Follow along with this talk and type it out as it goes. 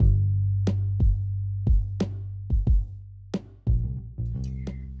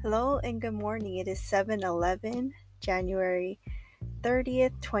Hello and good morning. It is 7:11, January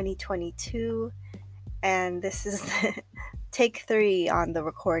 30th, 2022, and this is take 3 on the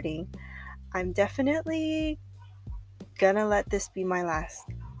recording. I'm definitely gonna let this be my last,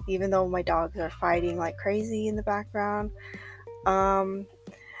 even though my dogs are fighting like crazy in the background. Um,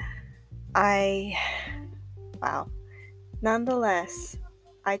 I, wow. Nonetheless,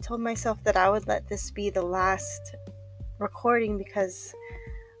 I told myself that I would let this be the last recording because,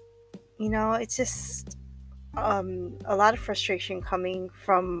 it's just a lot of frustration coming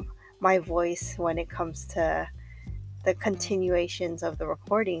from my voice when it comes to the continuations of the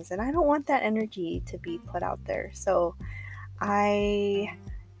recordings, and I don't want that energy to be put out there. So I,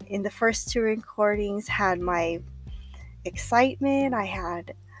 in the first 2 recordings, had my excitement, I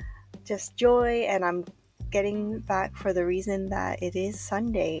had just joy, and I'm getting back for the reason that it is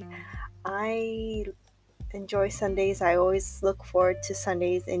Sunday. I enjoy Sundays. I always look forward to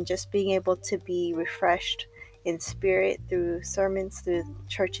Sundays and just being able to be refreshed in spirit through sermons, through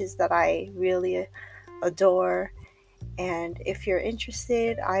churches that I really adore. And if you're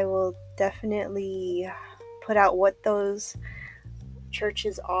interested, I will definitely put out what those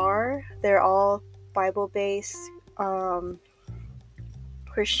churches are. They're all Bible-based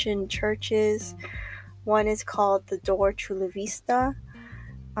Christian churches. One is called The Door Chula Vista.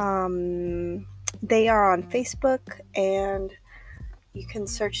 They are on Facebook, and you can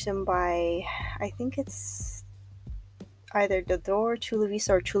search them by, I think it's either The Door Chula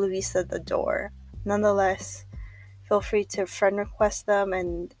Vista or Chula Vista The Door. Nonetheless, feel free to friend request them,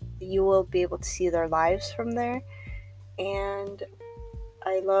 and you will be able to see their lives from there. And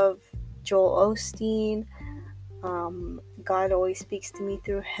I love Joel Osteen. God always speaks to me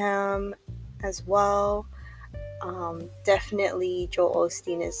through him as well. Definitely Joel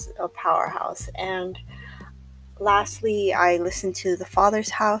Osteen is a powerhouse. And lastly, I listen to the Father's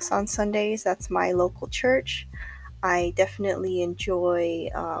House on Sundays. That's my local church. I definitely enjoy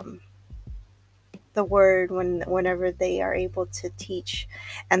the word whenever they are able to teach,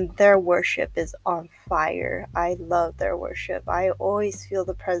 and their worship is on fire. I love their worship. I always feel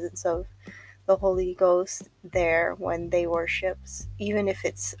the presence of the Holy Ghost there when they worship, even if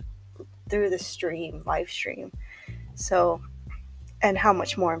it's through the live stream. So, and how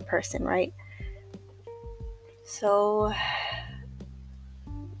much more in person, right? So,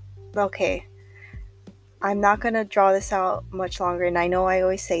 okay, I'm not going to draw this out much longer, and I know I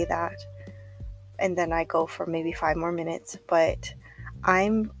always say that, and then I go for maybe 5 more minutes, but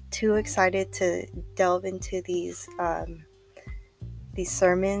I'm too excited to delve into these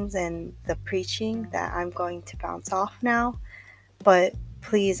sermons and the preaching that I'm going to bounce off now. But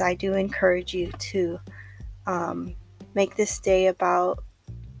please, I do encourage you to make this day about,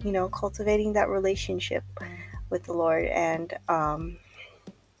 cultivating that relationship with the Lord, and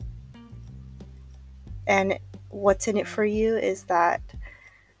what's in it for you is that,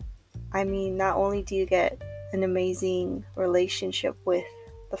 not only do you get an amazing relationship with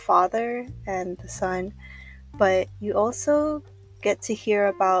the Father and the Son, but you also get to hear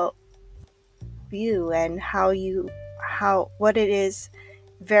about you and what it is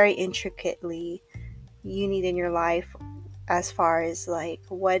very intricately you need in your life, as far as like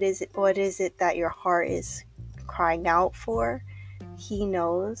what is it that your heart is crying out for. He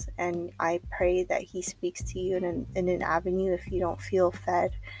knows, and I pray that he speaks to you in an avenue. If you don't feel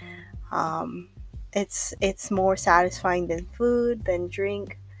fed, it's more satisfying than food, than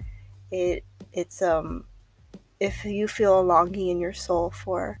drink. It's if you feel a longing in your soul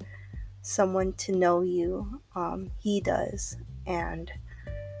for someone to know you, he does. And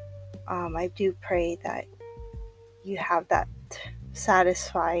I do pray that you have that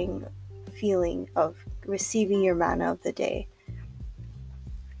satisfying feeling of receiving your manna of the day,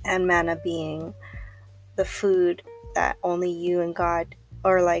 and manna being the food that only you and God,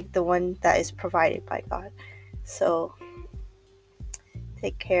 or like the one that is provided by God. So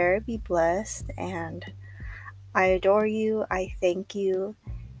take care, be blessed, and I adore you. I thank you,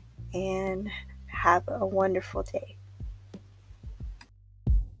 and have a wonderful day.